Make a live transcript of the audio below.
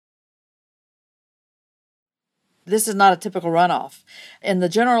This is not a typical runoff. In the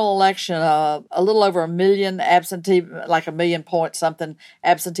general election, a little over 1 million absentee, like 1 million point something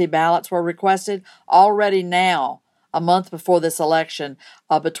absentee ballots were requested. Already now, a month before this election,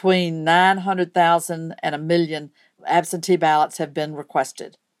 between 900,000 and 1 million absentee ballots have been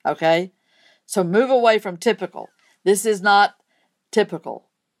requested. Okay? So move away from typical. This is not typical.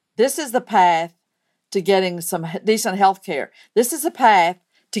 This is the path to getting some decent health care. This is the path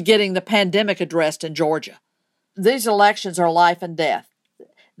to getting the pandemic addressed in Georgia. These elections are life and death.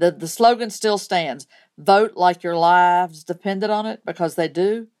 The slogan still stands. Vote like your lives depended on it, because they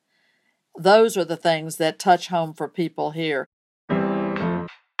do. Those are the things that touch home for people here.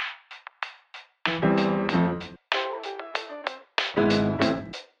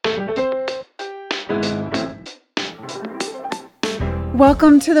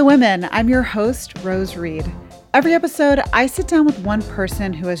 Welcome to The Women. I'm your host, Rose Reed. Every episode, I sit down with one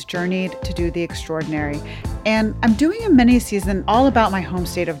person who has journeyed to do the extraordinary. And I'm doing a mini-season all about my home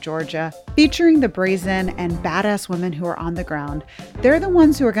state of Georgia, featuring the brazen and badass women who are on the ground. They're the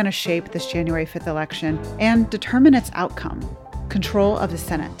ones who are going to shape this January 5th election and determine its outcome, control of the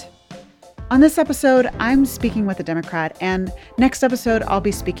Senate. On this episode, I'm speaking with a Democrat, and next episode, I'll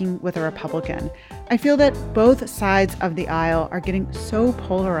be speaking with a Republican. I feel that both sides of the aisle are getting so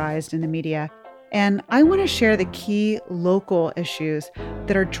polarized in the media, and I want to share the key local issues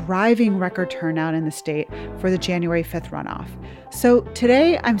that are driving record turnout in the state for the January 5th runoff. So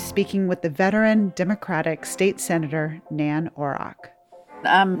today, I'm speaking with the veteran Democratic State Senator Nan Orrock.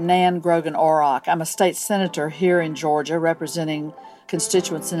 I'm Nan Grogan Orrock. I'm a state senator here in Georgia, representing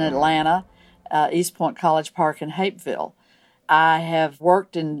constituents in Atlanta, East Point, College Park, and Hapeville. I have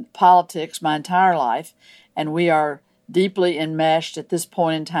worked in politics my entire life, and we are deeply enmeshed at this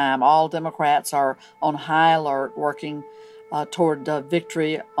point in time. All Democrats are on high alert, working toward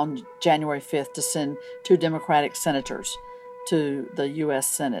victory on January 5th to send 2 Democratic senators to the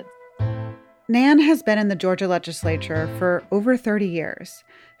U.S. Senate. Nan has been in the Georgia legislature for over 30 years.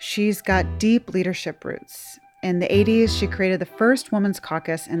 She's got deep leadership roots. In the 80s, she created the first women's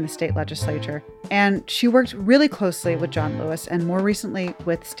caucus in the state legislature, and she worked really closely with John Lewis and more recently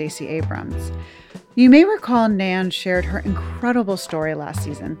with Stacey Abrams. You may recall Nan shared her incredible story last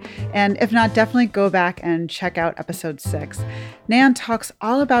season, and if not, definitely go back and check out episode 6. Nan talks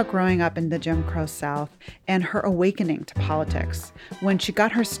all about growing up in the Jim Crow South and her awakening to politics when she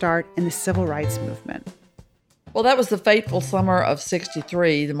got her start in the civil rights movement. Well, that was the fateful summer of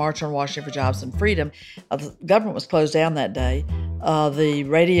 '63, the March on Washington for Jobs and Freedom. The government was closed down that day. The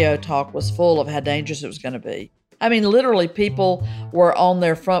radio talk was full of how dangerous it was going to be. I mean, literally, people were on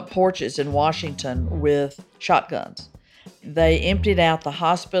their front porches in Washington with shotguns. They emptied out the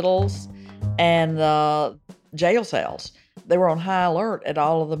hospitals and the jail cells. They were on high alert at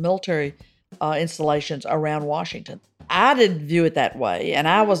all of the military installations around Washington. I didn't view it that way, and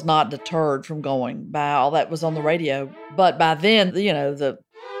I was not deterred from going by all that was on the radio. But by then, the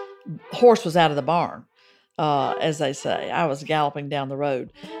horse was out of the barn, as they say. I was galloping down the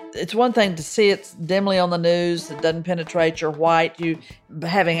road. It's one thing to see it dimly on the news. It doesn't penetrate your white, you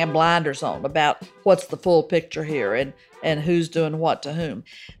having blinders on about what's the full picture here and who's doing what to whom.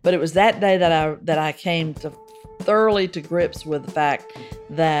 But it was that day that I came to thoroughly to grips with the fact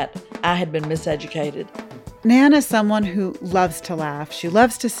that I had been miseducated. Nan is someone who loves to laugh. She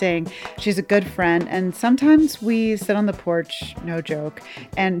loves to sing. She's a good friend. And sometimes we sit on the porch, no joke,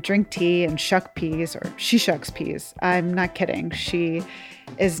 and drink tea and shuck peas, or she shucks peas. I'm not kidding. She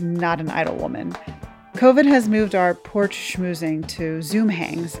is not an idle woman. COVID has moved our porch schmoozing to Zoom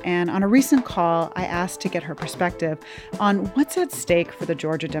hangs. And on a recent call, I asked to get her perspective on what's at stake for the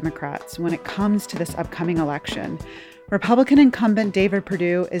Georgia Democrats when it comes to this upcoming election. Republican incumbent David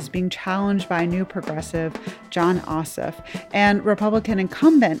Perdue is being challenged by new progressive Jon Ossoff, and Republican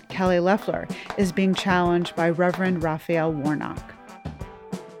incumbent Kelly Loeffler is being challenged by Reverend Raphael Warnock.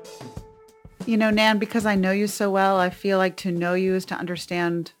 You know, Nan, because I know you so well, I feel like to know you is to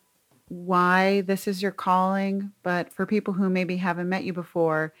understand why this is your calling. But for people who maybe haven't met you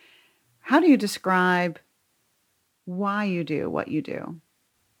before, how do you describe why you do what you do?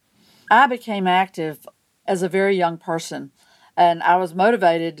 I became active as a very young person, and I was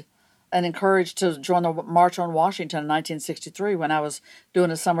motivated and encouraged to join the March on Washington in 1963 when I was doing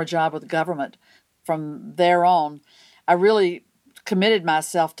a summer job with the government. From there on, I really committed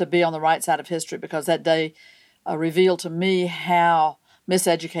myself to be on the right side of history, because that day revealed to me how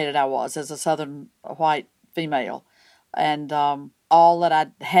miseducated I was as a Southern white female, and all that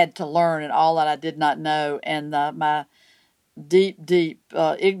I had to learn and all that I did not know, and my deep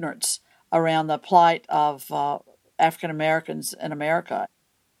ignorance around the plight of African Americans in America.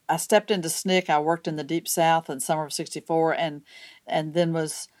 I stepped into SNCC. I worked in the Deep South in summer of '64, and then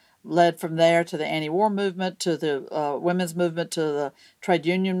was led from there to the anti-war movement, to the women's movement, to the trade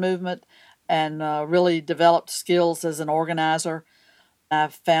union movement, and really developed skills as an organizer.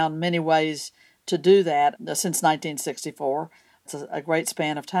 I've found many ways to do that since 1964. It's a great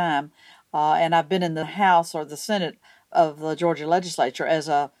span of time. And I've been in the House or the Senate of the Georgia legislature as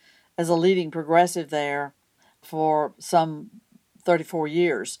a leading progressive there for some 34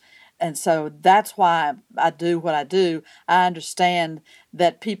 years. And so that's why I do what I do. I understand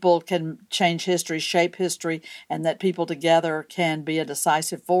that people can change history, shape history, and that people together can be a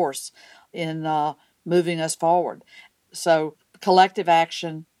decisive force in moving us forward. So collective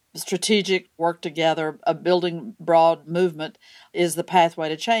action, strategic work together, a building broad movement is the pathway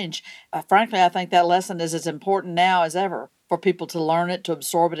to change. Frankly, I think that lesson is as important now as ever for people to learn it, to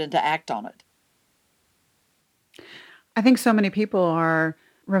absorb it, and to act on it. I think so many people are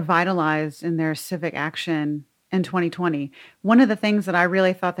revitalized in their civic action in 2020. One of the things that I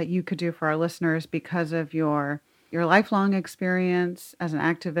really thought that you could do for our listeners, because of your lifelong experience as an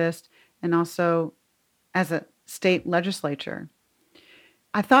activist and also as a state legislature,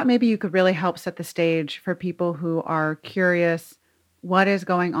 I thought maybe you could really help set the stage for people who are curious what is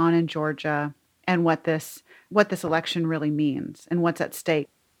going on in Georgia and what this election really means and what's at stake.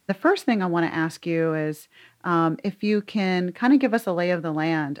 The first thing I want to ask you is if you can kind of give us a lay of the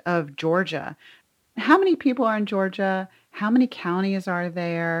land of Georgia. How many people are in Georgia? How many counties are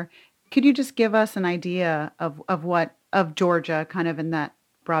there? Could you just give us an idea of Georgia, kind of in that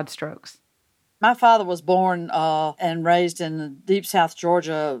broad strokes? My father was born and raised in deep South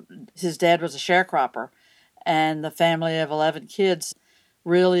Georgia. His dad was a sharecropper, and the family of 11 kids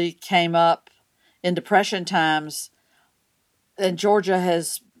really came up in Depression times, and Georgia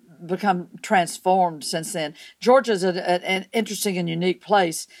has become transformed since then. Georgia is an interesting and unique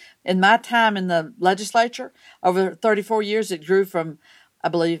place. In my time in the legislature, over 34 years, it grew from, I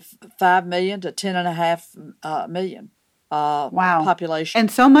believe, 5 million to 10.5 million. Wow. Population. And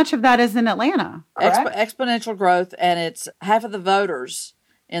so much of that is in Atlanta. Exponential growth, and it's half of the voters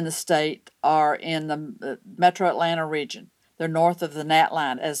in the state are in the metro Atlanta region. They're north of the gnat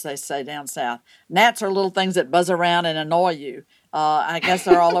line, as they say down south. Gnats are little things that buzz around and annoy you. I guess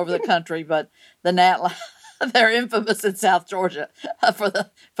they're all over the country, but the gnat line, they're infamous in South Georgia for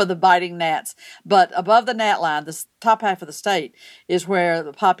the biting gnats. But above the gnat line, the top half of the state is where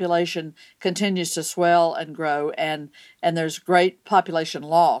the population continues to swell and grow, and there's great population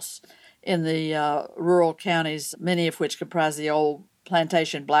loss in the rural counties, many of which comprise the old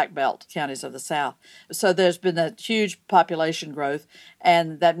plantation black belt counties of the South. So there's been a huge population growth,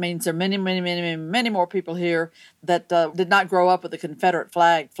 and that means there are many more people here that did not grow up with the Confederate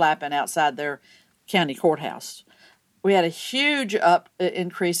flag flapping outside their county courthouse. We had a huge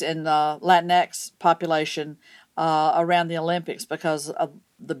increase in the Latinx population around the Olympics because of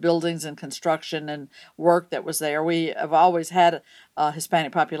the buildings and construction and work that was there. We have always had a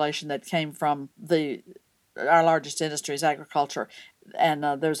Hispanic population that came from our largest industry is agriculture, and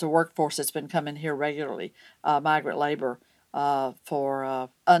there's a workforce that's been coming here regularly, migrant labor, for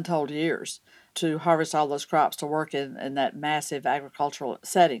untold years to harvest all those crops, to work in that massive agricultural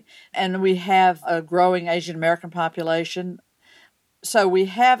setting. And we have a growing Asian American population. So we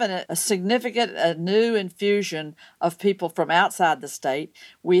have a significant new infusion of people from outside the state.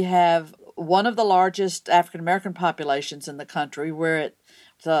 We have one of the largest African American populations in the country. We're at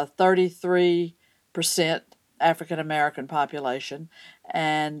 33% African American population,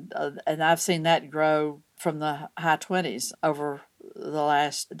 and I've seen that grow from the high 20s over the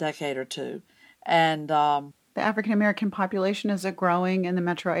last decade or two. And the African American population, is it growing in the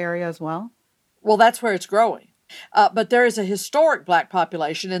metro area as well? Well, that's where it's growing. But there is a historic black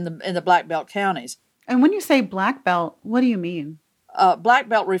population in the Black Belt counties. And when you say Black Belt, what do you mean? Black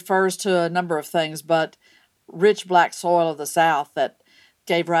Belt refers to a number of things, but rich black soil of the South that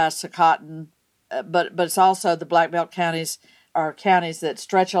gave rise to cotton. But it's also the Black Belt counties are counties that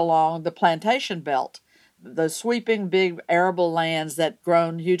stretch along the plantation belt, the sweeping big arable lands that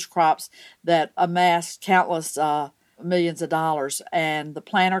grown huge crops that amassed countless millions of dollars. And the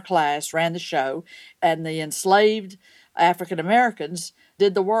planter class ran the show, and the enslaved African Americans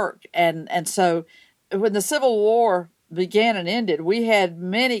did the work. And so when the Civil War began and ended, we had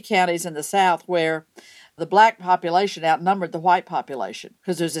many counties in the South where the black population outnumbered the white population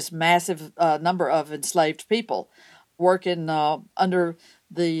because there's this massive number of enslaved people working under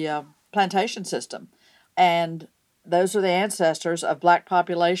the plantation system. And those are the ancestors of black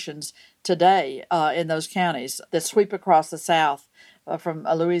populations today in those counties that sweep across the South from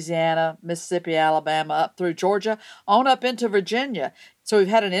Louisiana, Mississippi, Alabama, up through Georgia, on up into Virginia. So we've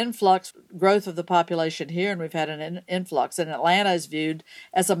had an influx growth of the population here, and we've had an influx. And Atlanta is viewed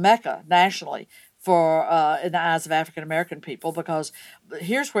as a mecca nationally for in the eyes of African American people, because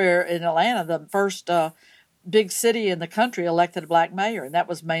here's where in Atlanta the first big city in the country elected a black mayor, and that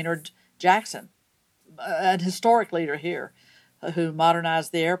was Maynard Jackson, an historic leader here who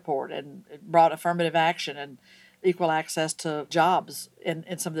modernized the airport and brought affirmative action and equal access to jobs in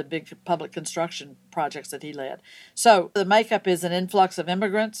some of the big public construction projects that he led. So the makeup is an influx of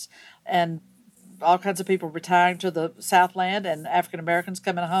immigrants and all kinds of people retiring to the Southland and African Americans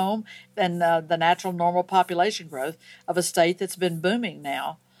coming home, and the natural normal population growth of a state that's been booming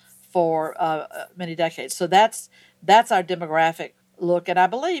now for many decades. So that's our demographic look. And I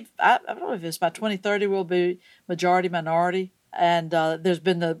believe, I don't know if it's by 2030 we'll be majority minority. And there's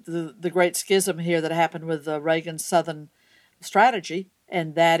been the great schism here that happened with Reagan's Southern strategy,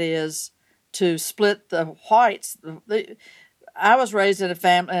 and that is to split the whites. I was raised in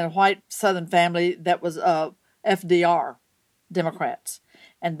a white Southern family that was FDR Democrats,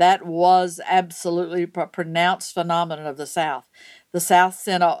 and that was absolutely a pronounced phenomenon of the South. The South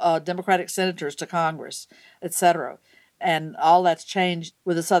sent Democratic senators to Congress, etc. And all that's changed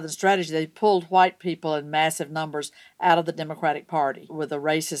with the Southern strategy. They pulled white people in massive numbers out of the Democratic Party with a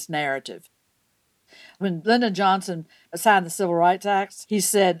racist narrative. When Lyndon Johnson signed the Civil Rights Act, he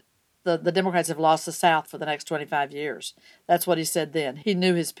said the Democrats have lost the South for the next 25 years. That's what he said then. He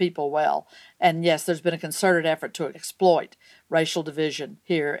knew his people well. And yes, there's been a concerted effort to exploit racial division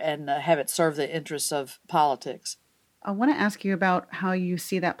here and have it serve the interests of politics. I want to ask you about how you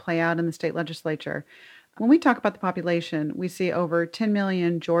see that play out in the state legislature. When we talk about the population, we see over 10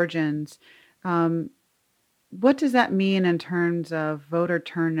 million Georgians. What does that mean in terms of voter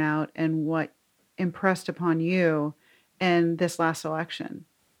turnout and what impressed upon you in this last election?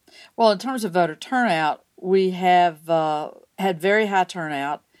 Well, in terms of voter turnout, we have had very high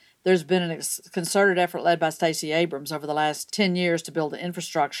turnout. There's been a concerted effort led by Stacey Abrams over the last 10 years to build the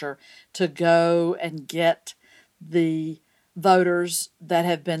infrastructure to go and get the voters that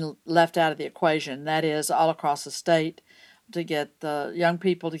have been left out of the equation. That is all across the state, to get the young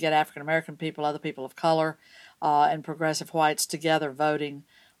people, to get African American people, other people of color, and progressive whites together voting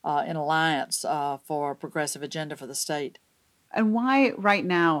in alliance for a progressive agenda for the state. And why right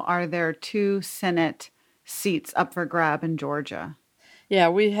now are there 2 Senate seats up for grab in Georgia? Yeah,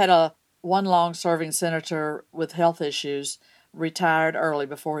 we had one long-serving senator with health issues retired early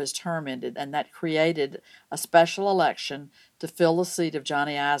before his term ended, and that created a special election to fill the seat of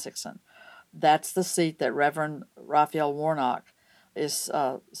Johnny Isakson. That's the seat that Reverend Raphael Warnock is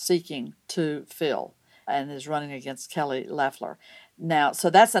seeking to fill and is running against Kelly Loeffler. Now, so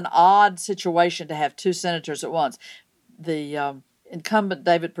that's an odd situation to have 2 senators at once. The incumbent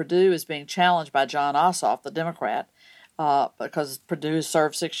David Perdue is being challenged by Jon Ossoff, the Democrat, because Perdue has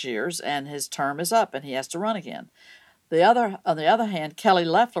served 6 years and his term is up and he has to run again. On the other hand, Kelly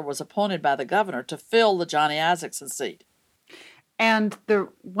Loeffler was appointed by the governor to fill the Johnny Isakson seat. And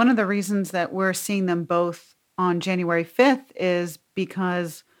one of the reasons that we're seeing them both on January 5th is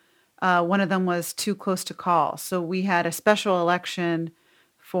because one of them was too close to call. So we had a special election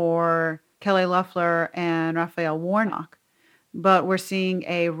for Kelly Loeffler and Raphael Warnock, but we're seeing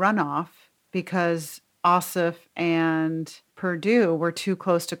a runoff because Ossoff and Perdue were too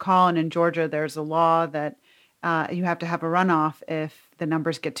close to call. And in Georgia, there's a law that you have to have a runoff if the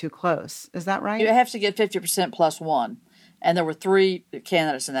numbers get too close. Is that right? You have to get 50% plus one. And there were 3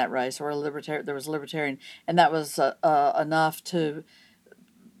 candidates in that race. There was a Libertarian, and that was enough to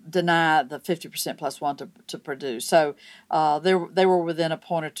deny the 50% plus one to Perdue. So they were within a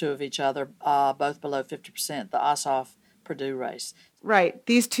point or 2 of each other, both below 50%, the Ossoff-Perdue race. Right.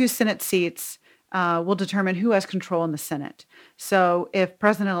 These 2 Senate seats will determine who has control in the Senate. So if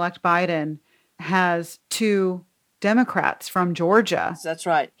President-elect Biden has 2 Democrats from Georgia, that's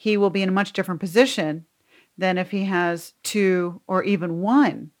right, he will be in a much different position than if he has 2 or even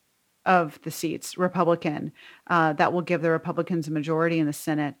 1 of the seats Republican. That will give the Republicans a majority in the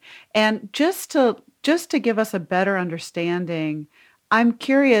Senate. And just to give us a better understanding, I'm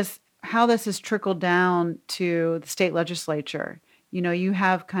curious how this has trickled down to the state legislature. You know, you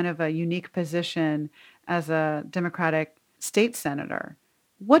have kind of a unique position as a Democratic state senator.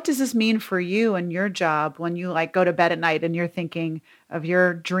 What does this mean for you and your job when you go to bed at night and you're thinking of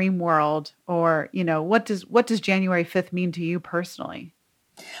your dream world, or, what does January 5th mean to you personally?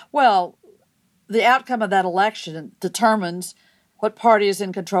 Well, the outcome of that election determines what party is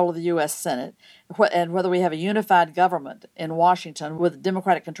in control of the U.S. Senate and whether we have a unified government in Washington with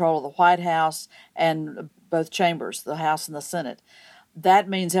Democratic control of the White House and both chambers, the House and the Senate. That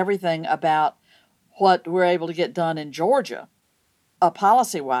means everything about what we're able to get done in Georgia.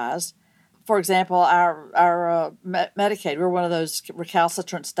 policy-wise. For example, our Medicaid, we're one of those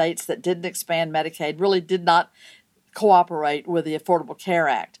recalcitrant states that didn't expand Medicaid, really did not cooperate with the Affordable Care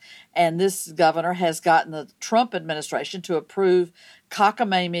Act. And this governor has gotten the Trump administration to approve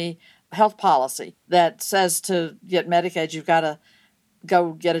cockamamie health policy that says to get Medicaid, you've got to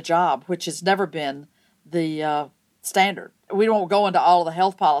go get a job, which has never been the standard. We won't go into all of the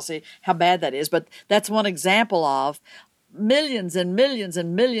health policy, how bad that is, but that's one example of millions and millions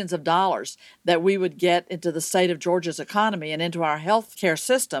and millions of dollars that we would get into the state of Georgia's economy and into our health care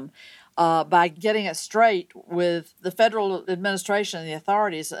system by getting it straight with the federal administration and the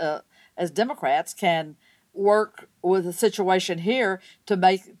authorities as Democrats can work with the situation here to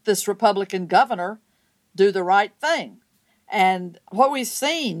make this Republican governor do the right thing. And what we've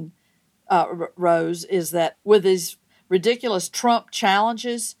seen, Rose, is that with these ridiculous Trump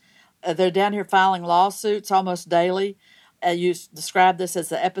challenges, they're down here filing lawsuits almost daily. You describe this as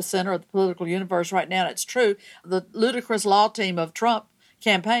the epicenter of the political universe right now, and it's true. The ludicrous law team of Trump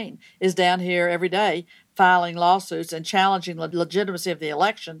campaign is down here every day filing lawsuits and challenging the legitimacy of the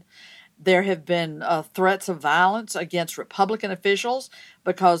election. There have been threats of violence against Republican officials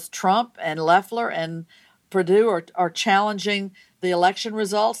because Trump and Loeffler and Perdue are challenging the election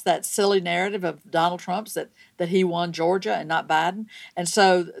results, that silly narrative of Donald Trump's that he won Georgia and not Biden. And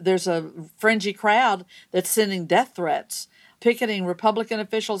so there's a fringy crowd that's sending death threats, picketing Republican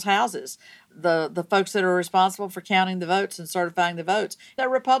officials' houses, the folks that are responsible for counting the votes and certifying the votes. They're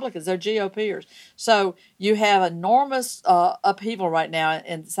Republicans, they're GOPers. So you have enormous upheaval right now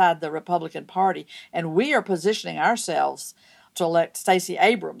inside the Republican Party, and we are positioning ourselves to elect Stacey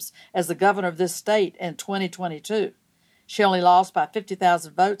Abrams as the governor of this state in 2022. She only lost by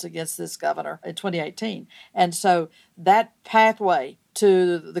 50,000 votes against this governor in 2018. And so that pathway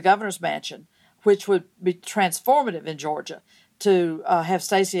to the governor's mansion, which would be transformative in Georgia to have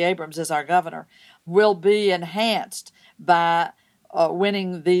Stacey Abrams as our governor, will be enhanced by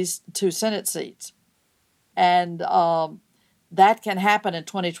winning these 2 Senate seats. And that can happen in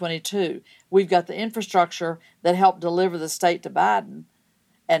 2022. We've got the infrastructure that helped deliver the state to Biden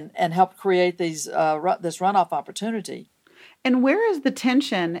and help create these this runoff opportunity. And where is the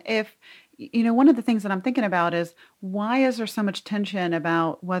tension? If, one of the things that I'm thinking about is why is there so much tension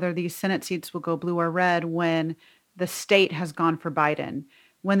about whether these Senate seats will go blue or red when the state has gone for Biden,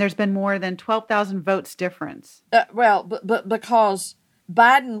 when there's been more than 12,000 votes difference? But because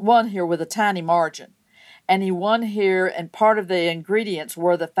Biden won here with a tiny margin. And he won here, and part of the ingredients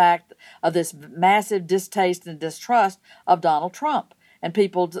were the fact of this massive distaste and distrust of Donald Trump. And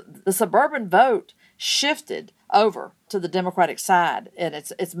the suburban vote shifted over to the Democratic side, and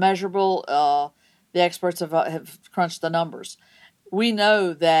it's measurable. The experts have crunched the numbers. We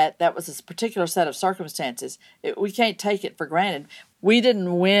know that was a particular set of circumstances. We can't take it for granted. We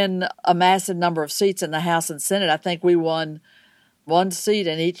didn't win a massive number of seats in the House and Senate. I think we won 1 seat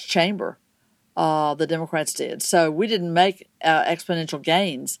in each chamber. The Democrats did. So we didn't make exponential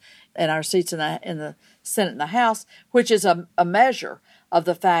gains in our seats in the Senate and the House, which is a measure of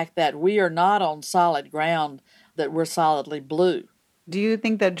the fact that we are not on solid ground, that we're solidly blue. Do you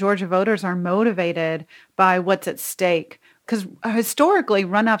think that Georgia voters are motivated by what's at stake? Because historically,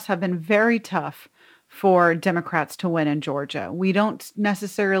 runoffs have been very tough for Democrats to win in Georgia. We don't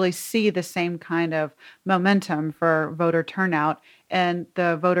necessarily see the same kind of momentum for voter turnout, and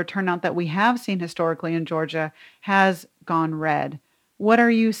the voter turnout that we have seen historically in Georgia has gone red. What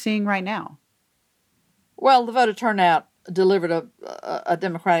are you seeing right now? Well, the voter turnout delivered a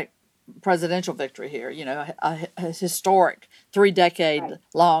Democratic presidential victory here, a historic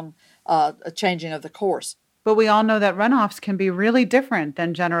 3-decade-long changing of the course. But we all know that runoffs can be really different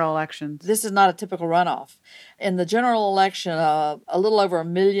than general elections. This is not a typical runoff. In the general election, a little over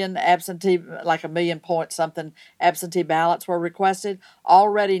 1 million absentee, like 1 million point something absentee ballots were requested.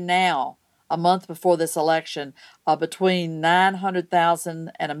 Already now, a month before this election, between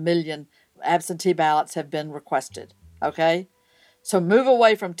 900,000 and 1 million absentee ballots have been requested. Okay? So move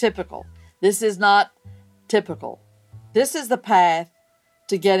away from typical. This is not typical. This is the path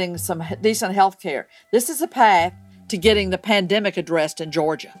to getting some decent health care. This is a path to getting the pandemic addressed in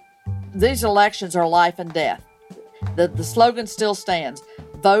Georgia. These elections are life and death. The slogan still stands,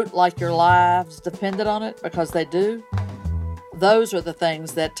 vote like your lives depended on it, because they do. Those are the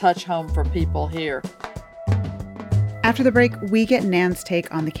things that touch home for people here. After the break, we get Nan's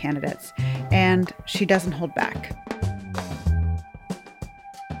take on the candidates, and she doesn't hold back.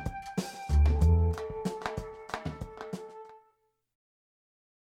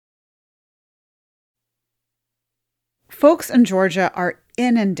 Folks in Georgia are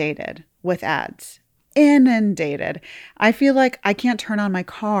inundated with ads. inundated. I feel like I can't turn on my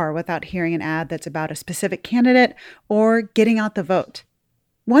car without hearing an ad that's about a specific candidate or getting out the vote.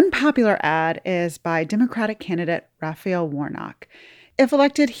 One popular ad is by Democratic candidate Raphael Warnock. If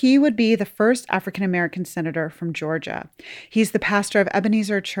elected, he would be the first African-American senator from Georgia. He's the pastor of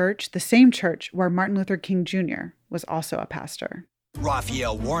Ebenezer Church, the same church where Martin Luther King Jr. was also a pastor.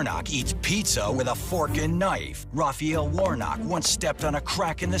 Raphael Warnock eats pizza with a fork and knife. Raphael Warnock once stepped on a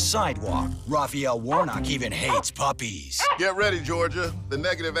crack in the sidewalk. Raphael Warnock even hates puppies. Get ready, Georgia. The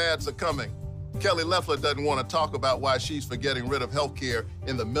negative ads are coming. Kelly Loeffler doesn't want to talk about why she's for getting rid of health care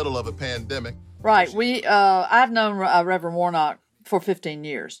in the middle of a pandemic. Right. I've known Reverend Warnock for 15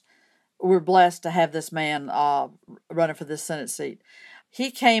 years. We're blessed to have this man running for this Senate seat. He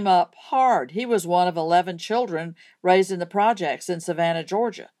came up hard. He was one of 11 children raised in the projects in Savannah,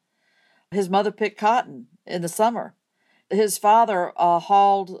 Georgia. His mother picked cotton in the summer. His father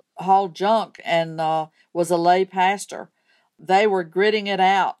hauled junk and was a lay pastor. They were gritting it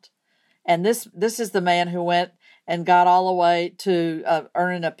out. And this is the man who went and got all the way to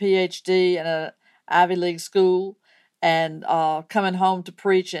earning a PhD in an Ivy League school and coming home to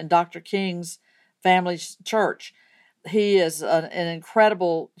preach in Dr. King's family church. He is an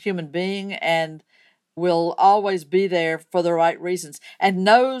incredible human being and will always be there for the right reasons and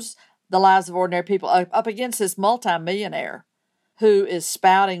knows the lives of ordinary people up against this multimillionaire who is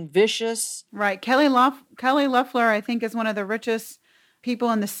spouting vicious. Right. Kelly Loeffler, I think, is one of the richest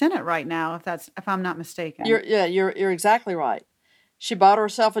people in the Senate right now, if I'm not mistaken. You're exactly right. She bought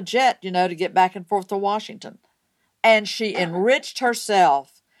herself a jet, to get back and forth to Washington. And she enriched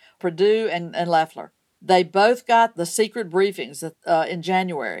herself, Perdue and Loeffler. They both got the secret briefings in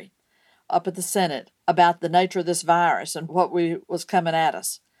January up at the Senate about the nature of this virus and what was coming at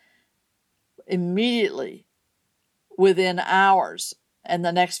us. Immediately, within hours and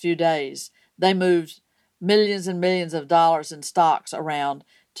the next few days, they moved millions and millions of dollars in stocks around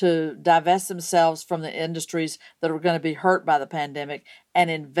to divest themselves from the industries that are going to be hurt by the pandemic and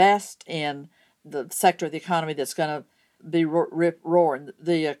invest in the sector of the economy that's going to be roaring,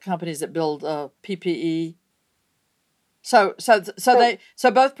 the companies that build PPE. So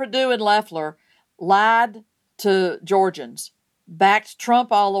both Perdue and Loeffler lied to Georgians, backed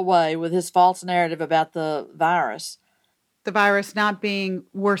Trump all the way with his false narrative about the virus. The virus not being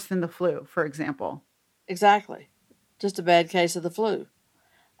worse than the flu, for example. Exactly. Just a bad case of the flu.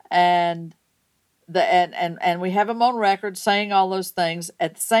 And we have them on record saying all those things.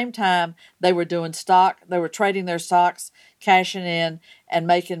 At the same time, they were trading their stocks, cashing in, and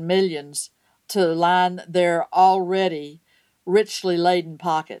making millions to line their already richly laden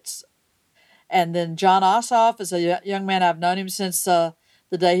pockets. And then Jon Ossoff is a young man. I've known him since the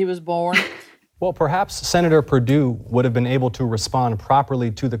day he was born. Well, perhaps Senator Perdue would have been able to respond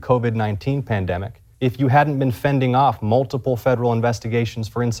properly to the COVID-19 pandemic if you hadn't been fending off multiple federal investigations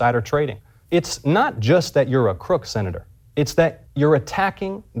for insider trading. It's not just that you're a crook, Senator. It's that you're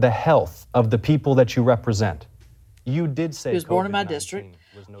attacking the health of the people that you represent. You did say he was born in my district.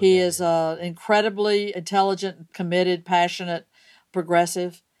 He is an incredibly intelligent, committed, passionate,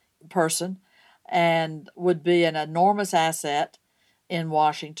 progressive person and would be an enormous asset in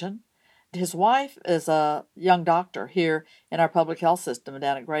Washington. His wife is a young doctor here in our public health system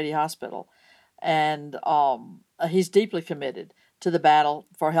down at Grady Hospital. And he's deeply committed to the battle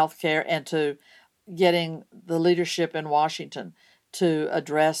for health care and to getting the leadership in Washington to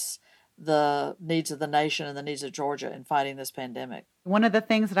address the needs of the nation and the needs of Georgia in fighting this pandemic. One of the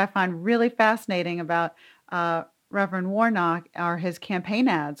things that I find really fascinating about Reverend Warnock are his campaign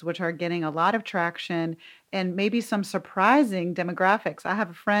ads, which are getting a lot of traction and maybe some surprising demographics. I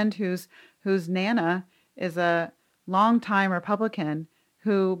have a friend whose Nana is a longtime Republican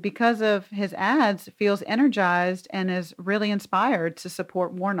who, because of his ads, feels energized and is really inspired to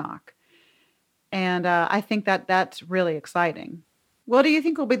support Warnock. And I think that's really exciting. What do you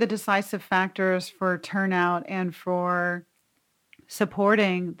think will be the decisive factors for turnout and for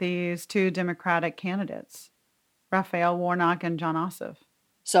supporting these two Democratic candidates, Raphael Warnock and Jon Ossoff?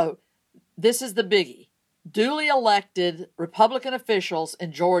 So this is the biggie. Duly elected Republican officials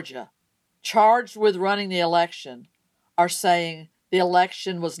in Georgia charged with running the election are saying the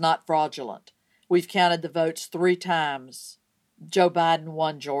election was not fraudulent. We've counted the votes 3 times. Joe Biden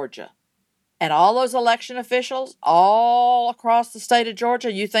won Georgia. And all those election officials all across the state of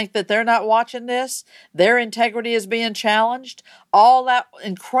Georgia, you think that they're not watching this? Their integrity is being challenged. All that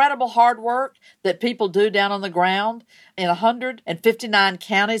incredible hard work that people do down on the ground in 159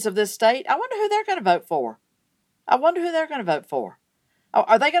 counties of this state, I wonder who they're going to vote for. Are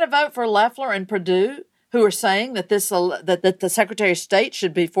they going to vote for Loeffler and Perdue, who are saying that that the Secretary of State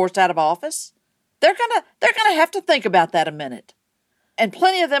should be forced out of office? they're gonna have to think about that a minute. And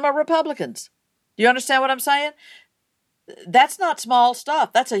plenty of them are Republicans. Do you understand what I'm saying? That's not small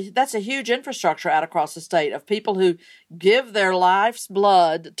stuff. That's a huge infrastructure out across the state of people who give their life's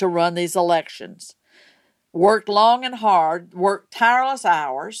blood to run these elections, worked long and hard, worked tireless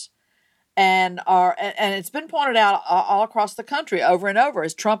hours, and it's been pointed out all across the country over and over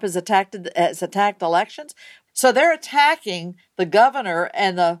as Trump has attacked elections. So they're attacking the governor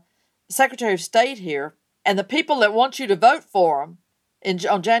and the Secretary of State here, and the people that want you to vote for them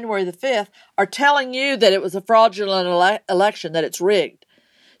on January the 5th are telling you that it was a fraudulent election, that it's rigged.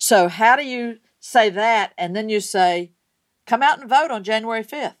 So how do you say that and then you say, come out and vote on January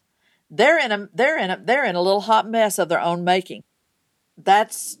 5th? They're in a little hot mess of their own making.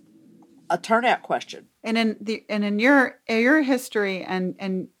 That's a turnout question. And in your history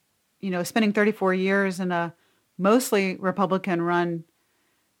and spending 34 years in a mostly Republican-run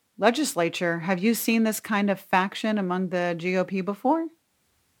legislature, have you seen this kind of faction among the GOP before?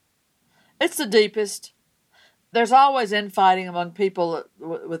 It's the deepest. There's always infighting among people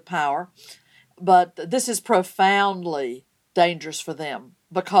with power, but this is profoundly dangerous for them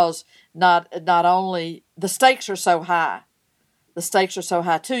because not only the stakes are so high. The stakes are so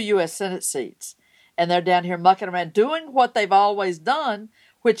high, 2 U.S. Senate seats, and they're down here mucking around doing what they've always done,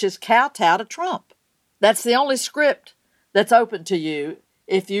 which is kowtow to Trump. That's the only script that's open to you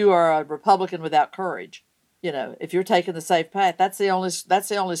if you are a Republican without courage. If you're taking the safe path, that's the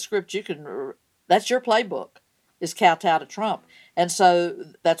only script you can. That's your playbook, is kowtow to Trump, and so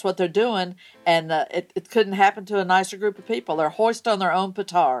that's what they're doing. And it couldn't happen to a nicer group of people. They're hoist on their own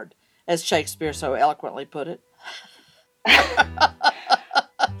petard, as Shakespeare so eloquently put it.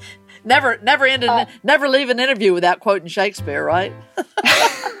 Never leave an interview without quoting Shakespeare, right?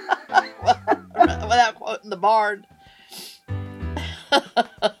 Without quoting the bard.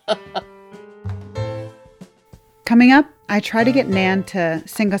 Coming up, I try to get Nan to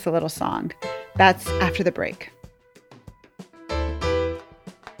sing us a little song. That's after the break.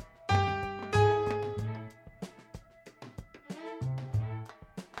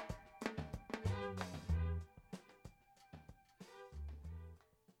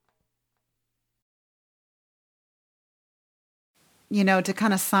 To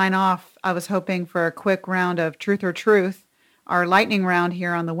kind of sign off, I was hoping for a quick round of Truth or Truth, our lightning round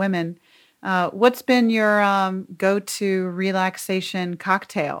here on The Women. What's been your go-to relaxation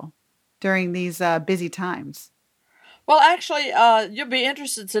cocktail during these busy times? Well, actually, you'll be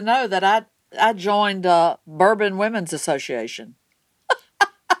interested to know that I joined Bourbon Women's Association.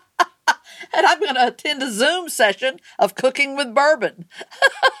 And I'm going to attend a Zoom session of cooking with bourbon.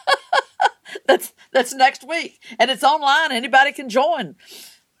 That's next week. And it's online. Anybody can join.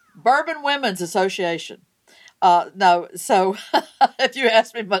 Bourbon Women's Association. No, so if you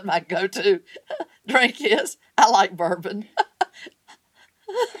ask me what my go-to drink is, I like bourbon.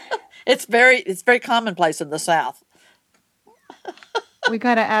 It's very commonplace in the South. We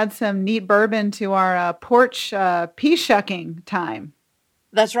got to add some neat bourbon to our porch pea shucking time.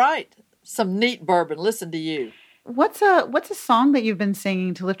 That's right. Some neat bourbon. Listen to you. What's a song that you've been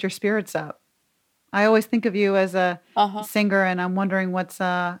singing to lift your spirits up? I always think of you as a singer, and I'm wondering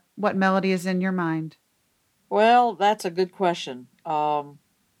what melody is in your mind. Well, that's a good question. You're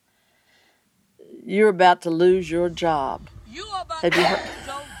about to lose your job. Have you heard?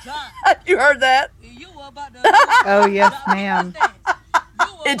 You heard that? Oh, yes, ma'am.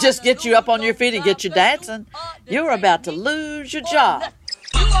 It just gets you up on your feet and gets you dancing. You're about to lose your job.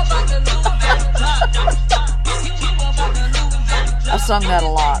 I've sung that a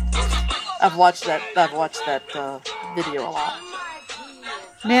lot. I've watched that video a lot.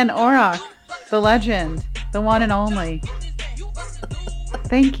 Nan Orrock, the legend, the one and only.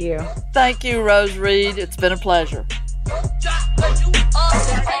 Thank you. Thank you, Rose Reed. It's been a pleasure.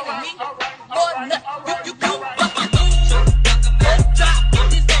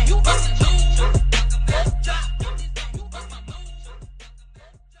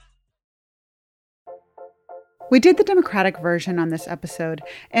 We did the Democratic version on this episode,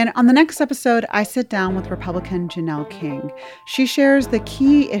 and on the next episode, I sit down with Republican Janelle King. She shares the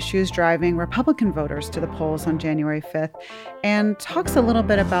key issues driving Republican voters to the polls on January 5th and talks a little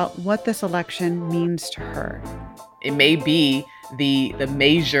bit about what this election means to her. It may be the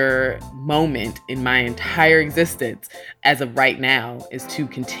major moment in my entire existence as of right now is to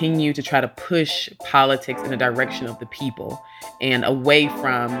continue to try to push politics in the direction of the people and away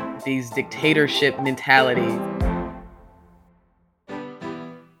from these dictatorship mentalities.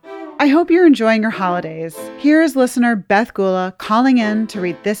 I hope you're enjoying your holidays. Here is listener Beth Gula calling in to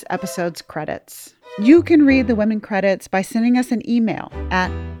read this episode's credits. You can read the women credits by sending us an email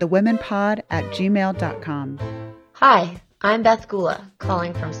at thewomenpod@gmail.com. Hi, I'm Beth Gula,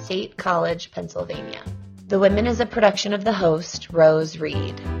 calling from State College, Pennsylvania. The Women is a production of the host, Rose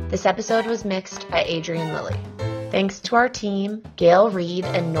Reed. This episode was mixed by Adrian Lilly. Thanks to our team, Gail Reed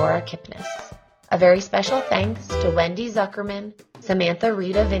and Nora Kipnis. A very special thanks to Wendy Zuckerman, Samantha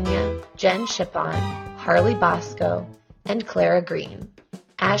Rita Vinya, Jen Shippon, Harley Bosco, and Clara Green.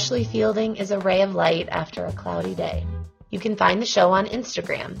 Ashley Fielding is a ray of light after a cloudy day. You can find the show on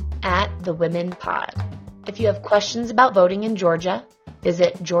Instagram at @thewomenpod. If you have questions about voting in Georgia,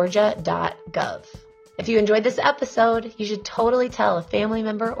 visit georgia.gov. If you enjoyed this episode, you should totally tell a family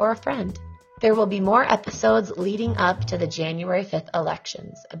member or a friend. There will be more episodes leading up to the January 5th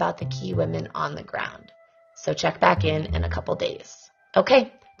elections about the key women on the ground. So check back in a couple days.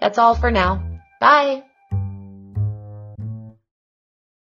 Okay, that's all for now. Bye!